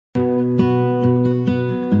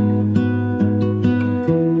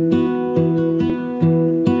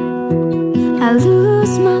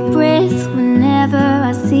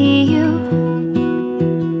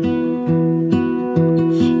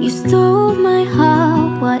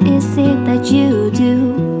that you do.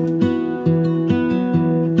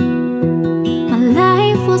 My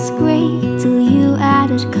life was great till you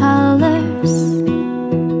added colors.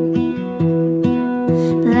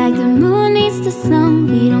 Like the moon needs the sun,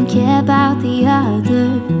 we don't care about the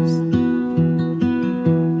others.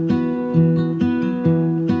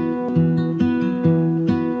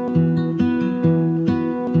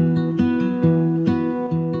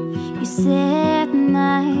 You set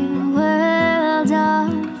my world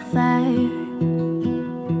on fire.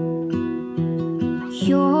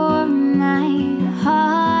 You're my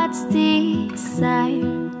heart's desire.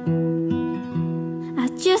 I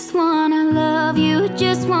just wanna love you,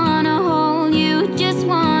 just wanna hold you, just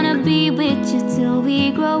wanna be with you till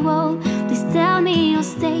we grow old. Please tell me you'll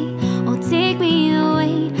stay or take me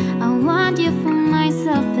away. I want you for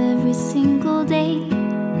myself every single day.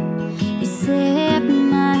 You set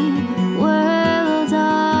my world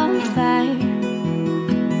on fire.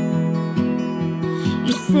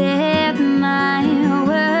 You set my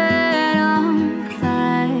world on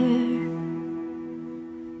fire.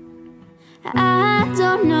 I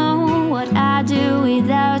don't know what I'd do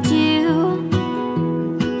without you.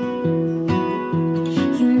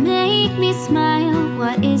 You make me smile,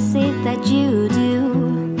 what is it that you do?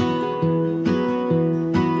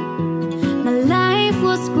 My life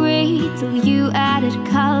was great till you added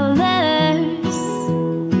colors.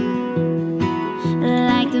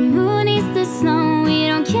 Like the moon is the snow, we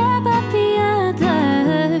don't care about the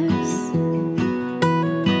others.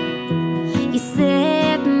 You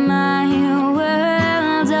set my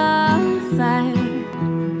world on fire.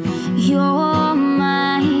 You're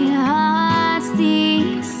my heart's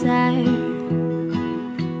desire.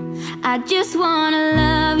 I just wanna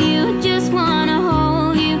love you, just wanna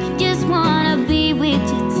hold you, just wanna be with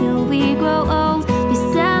you till we grow old.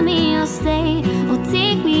 Please tell me you'll stay or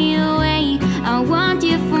take me away. I want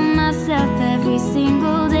you for myself every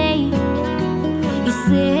single day. You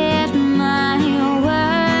set my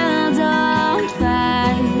world on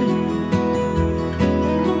fire.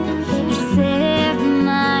 You set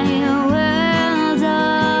my world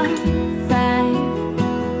on fire.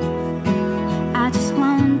 I just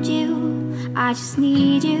want you, I just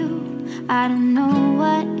need you. I don't know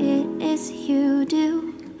what it is you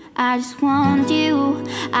do. I just want you,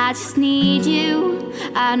 I just need you.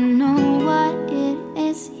 I don't know what it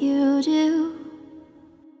is you do.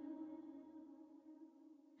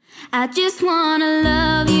 I just wanna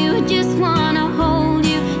love you, just wanna hold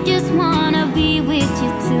you, just wanna be with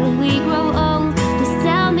you till we grow old. Please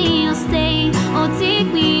tell me you'll stay or take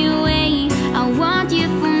me away. I want you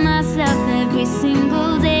for myself every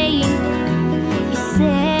single day. You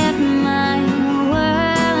set my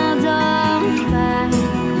world on fire.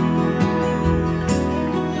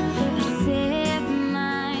 You set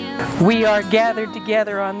my We are gathered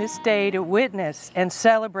together on this day to witness and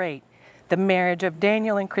celebrate the marriage of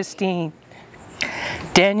Daniel and Christine.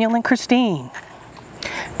 Daniel and Christine,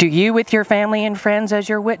 do you with your family and friends as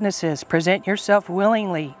your witnesses present yourself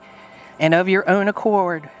willingly and of your own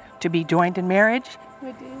accord to be joined in marriage?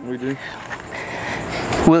 We do. We do.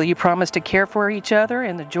 Will you promise to care for each other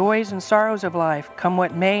in the joys and sorrows of life, come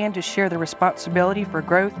what may, and to share the responsibility for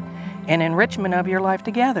growth and enrichment of your life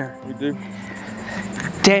together? We do.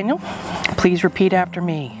 Daniel, please repeat after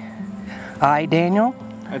me. I, Daniel,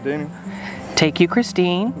 take you,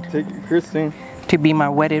 Christine, to be my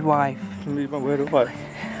wedded wife.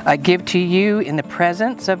 I give to you in the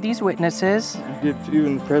presence of these witnesses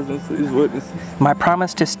my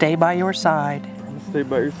promise to stay by your side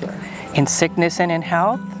in sickness and in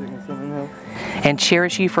health, and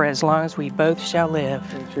cherish you for as long as we both shall live.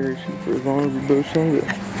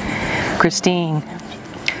 Christine,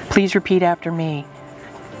 please repeat after me.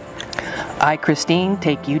 I, Christine,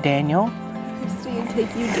 take you, Daniel,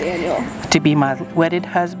 Take you, Daniel, to be my wedded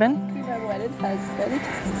husband.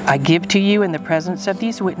 I give to you in the presence of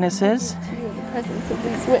these witnesses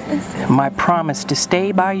my promise to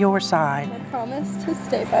stay by your side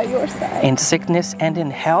in sickness and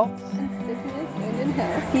in health,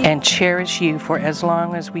 and cherish you for as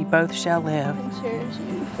long as we both shall live.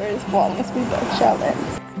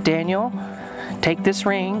 Daniel, take this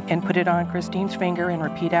ring and put it on Christine's finger and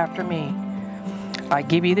repeat after me. I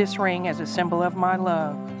give you this ring as a symbol of my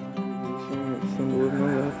love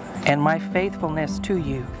and my faithfulness to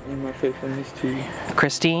you.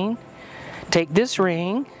 Christine, take this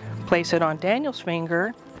ring, place it on Daniel's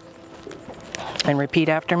finger, and repeat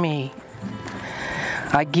after me.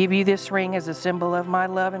 I give you this ring as a symbol of my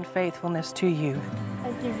love and faithfulness to you.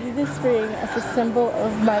 I give you this ring as a symbol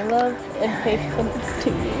of my love and faithfulness to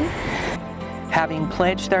you. Having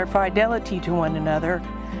pledged their fidelity to one another,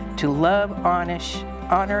 to love,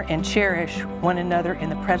 honor and cherish one another in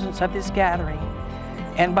the presence of this gathering,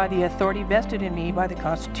 and by the authority vested in me by the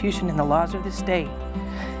Constitution and the laws of the state,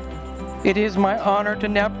 it is my honor to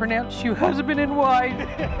now pronounce you husband and wife.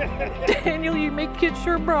 Daniel, you may kiss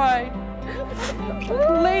your bride.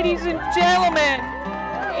 Ladies and gentlemen,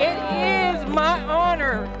 it is my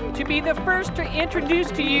honor to be the first to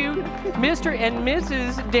introduce to you Mr. and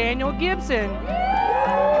Mrs. Daniel Gibson.